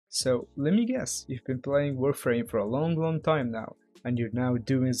So let me guess, you've been playing Warframe for a long time now, and you're now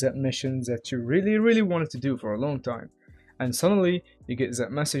doing that mission that you really wanted to do for a long time. And suddenly, you get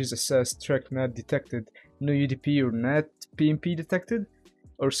that message that says track NAT detected, no UDP or NAT PMP detected,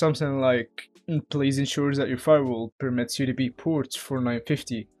 or something like, please ensure that your firewall permits UDP ports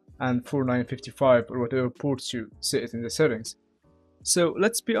 4950 and 4955 or whatever ports you set in the settings. So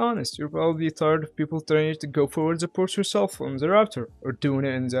let's be honest, you're probably tired of people telling you to go forward the ports yourself on the router, or doing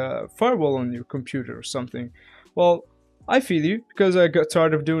it in the firewall on your computer or something. Well, I feel you, because I got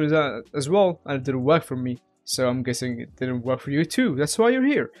tired of doing that as well, and it didn't work for me. So I'm guessing it didn't work for you too, that's why you're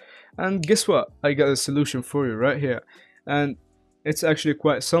here. And guess what, I got a solution for you right here. And it's actually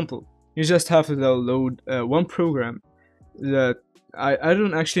quite simple. You just have to download one program that I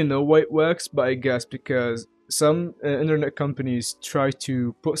don't actually know why it works, but I guess because some internet companies try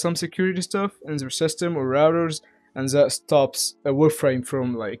to put some security stuff in their system or routers, and that stops a Warframe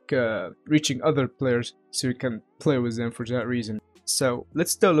from reaching other players, so you can play with them for that reason. So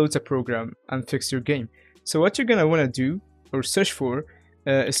let's download the program and fix your game. So what you're gonna wanna do or search for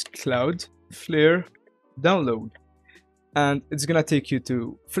is Cloudflare download, and it's gonna take you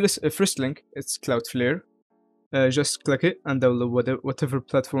to first link. It's Cloudflare. Just click it and download whatever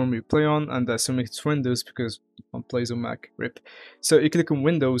platform you play on, and assuming it's Windows because one plays on Mac, rip. So you click on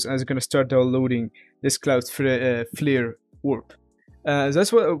Windows and it's gonna start downloading this Cloudflare warp.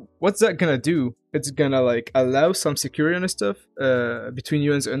 That's what's that gonna do? It's gonna allow some security and stuff between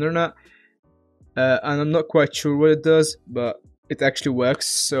you and the internet, and I'm not quite sure what it does, but it actually works.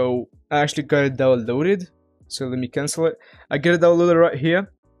 So I actually got it downloaded. So let me cancel it. I get it downloaded right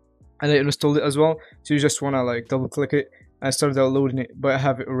here, and I installed it as well. So you just wanna double click it and start downloading it, but I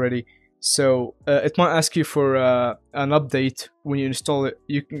have it already. So it might ask you for an update when you install it.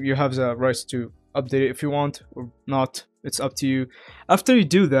 You have the rights to update it if you want or not. It's up to you. After you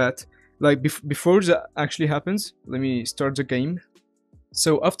do that, before that actually happens, let me start the game.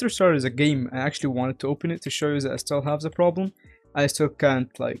 So after starting the game, I actually wanted to open it to show you that I still have the problem. I still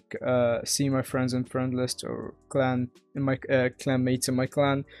can't see my friends in friend list or clan in my clan mates in my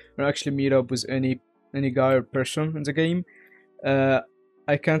clan, or actually meet up with any guy or person in the game.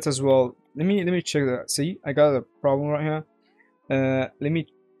 I can't as well. Let me check that. See, I got a problem right here. Let me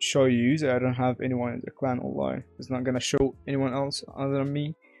show you that I don't have anyone in the clan online. It's not gonna show anyone else other than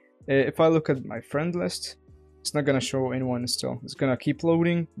me. If I look at my friend list, it's not gonna show anyone still. It's gonna keep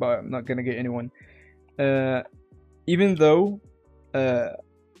loading, but I'm not gonna get anyone. Even though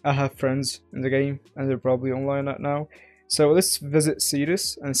I have friends in the game and they're probably online right now. So let's visit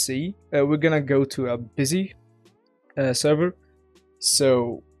Cetus and see. We're gonna go to a busy server.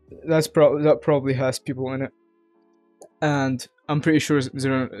 So that probably has people in it, and I'm pretty sure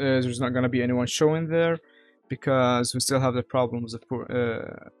there's not gonna be anyone showing there because we still have the problem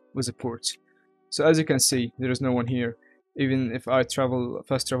with the ports. So as you can see, there is no one here. Even if I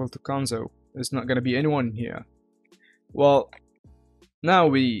fast travel to Konzo, there's not gonna be anyone here. Well, now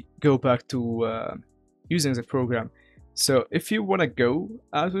we go back to using the program. So if you wanna go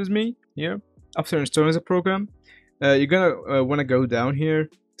out with me here after installing the program, you're gonna wanna go down here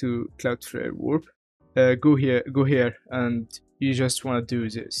to Cloudflare Warp. Go here, and you just wanna do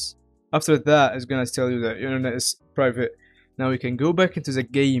this. After that, it's gonna tell you that your internet is private. Now we can go back into the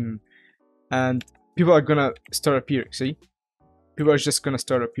game, and people are gonna start appearing. See, people are just gonna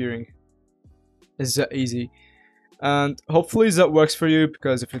start appearing. It's that easy. And hopefully that works for you,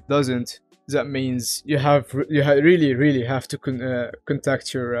 because if it doesn't, that means you really have to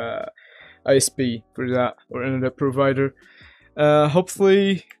contact your ISP for that, or internet provider.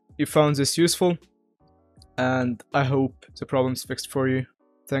 Hopefully you found this useful, and I hope the problem's fixed for you.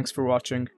 Thanks for watching.